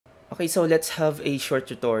Okay, so let's have a short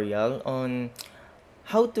tutorial on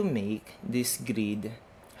how to make this grid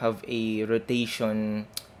have a rotation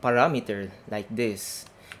parameter like this.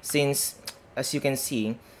 Since, as you can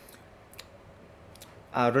see,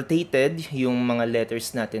 rotated yung mga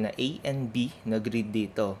letters natin na A and B na grid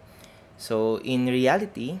dito. So, in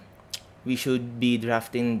reality, we should be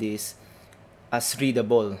drafting this as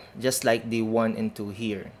readable, just like the 1 and 2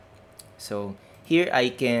 here. So, here I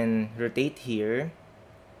can rotate here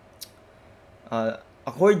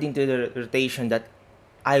according to the rotation that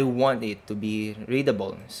I want it to be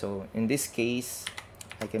readable. So, in this case,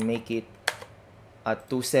 I can make it at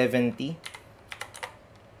 270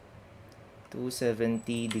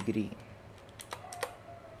 degree.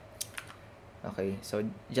 Okay, so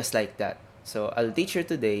just like that. So I'll teach you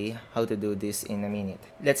today how to do this in a minute.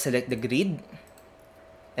 Let's select the grid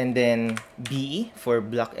and then B for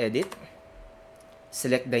block edit.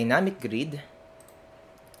 Select dynamic grid.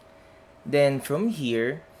 Then from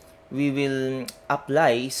here, we will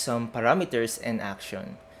apply some parameters and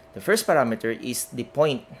action. The first parameter is the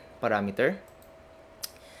point parameter.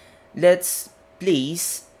 Let's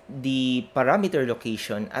place the parameter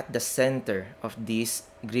location at the center of this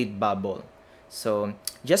grid bubble. So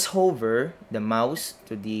just hover the mouse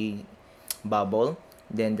to the bubble,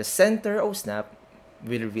 then the center of snap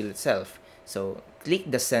will reveal itself. So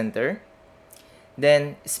click the center,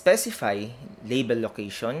 then specify label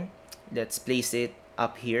location. Let's place it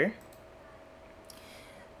up here.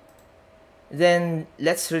 Then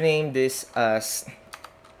let's rename this as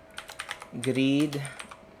grid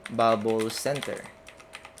bubble center.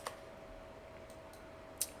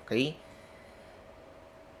 Okay.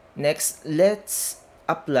 Next, let's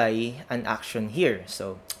apply an action here.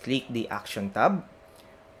 So click the action tab,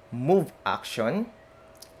 move action,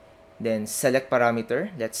 then select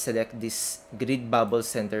parameter. Let's select this grid bubble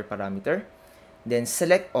center parameter. Then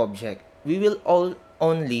select object. We will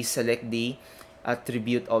only select the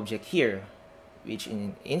attribute object here, which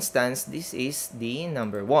in instance, this is the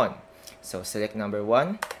number 1. So select number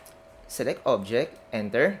 1, select object,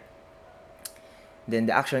 enter. Then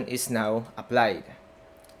the action is now applied.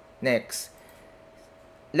 Next,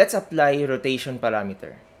 let's apply rotation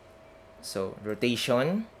parameter. So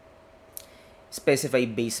rotation, specify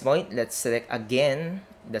base point. Let's select again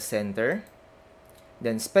the center.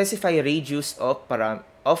 Then specify radius of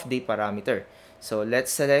the parameter. So let's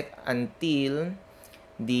select until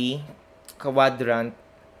the quadrant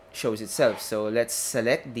shows itself. So let's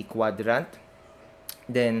select the quadrant.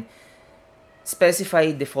 Then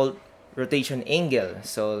specify default rotation angle.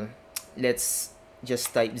 So let's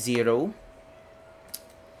just type 0.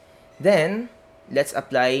 Then let's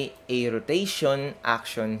apply a rotation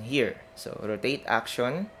action here. So rotate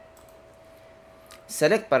action,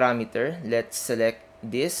 select parameter. Let's select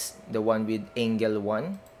this, the one with angle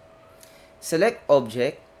 1. Select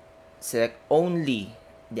object, select only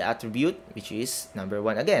the attribute, which is number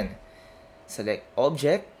 1 again. Select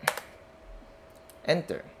object,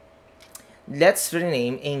 enter. Let's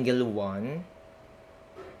rename angle 1.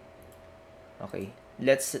 Okay,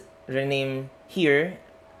 let's rename here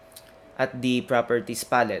at the properties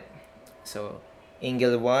palette. So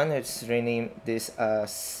angle 1, let's rename this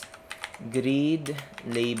as grid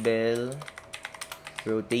label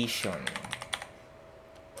rotation.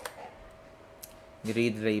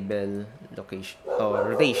 Grid label location or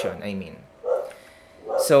rotation, I mean.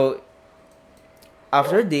 So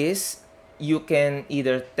after this, you can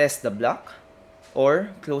either test the block or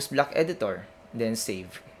close block editor, then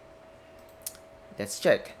save. Let's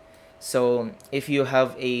check. So if you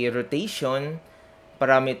have a rotation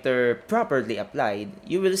parameter properly applied,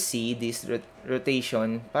 you will see this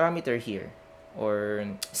rotation parameter here or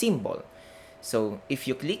symbol. So if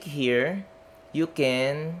you click here, you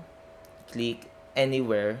can click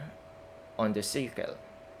anywhere on the circle,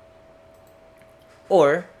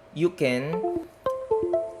 or you can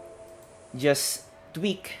just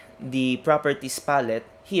tweak the properties palette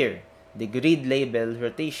here, the grid label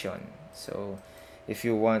rotation. So if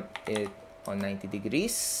you want it on 90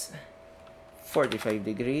 degrees, 45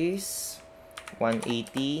 degrees,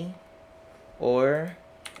 180, or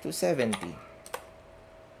 270.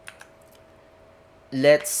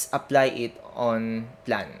 Let's apply it on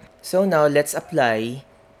plan. So now let's apply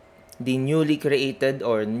the newly created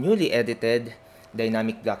or newly edited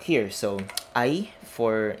dynamic block here. So I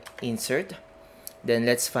for insert, then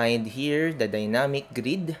let's find here the dynamic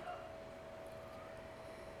grid.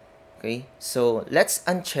 Okay, so let's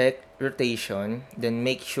uncheck rotation, then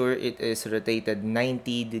make sure it is rotated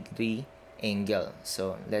 90 degree angle.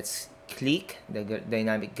 So let's click the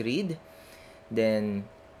dynamic grid, then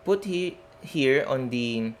put here on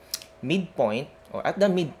the midpoint or at the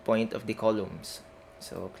midpoint of the columns.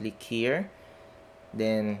 So click here,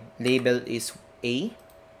 then label is A,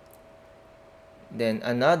 then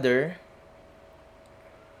another,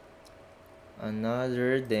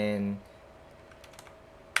 then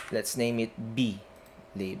let's name it B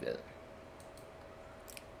label.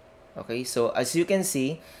 Okay, so as you can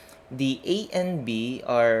see, the A and B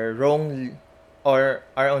are wrong, or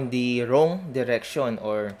are on the wrong direction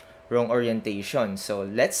or wrong orientation. So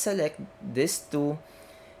let's select these two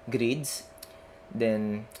grids,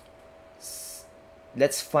 then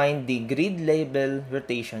let's find the grid label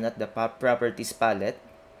rotation at the properties palette,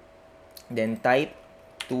 then type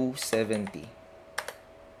 270.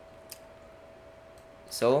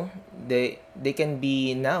 So they can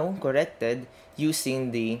be now corrected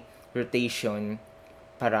using the rotation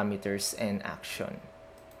parameters and action.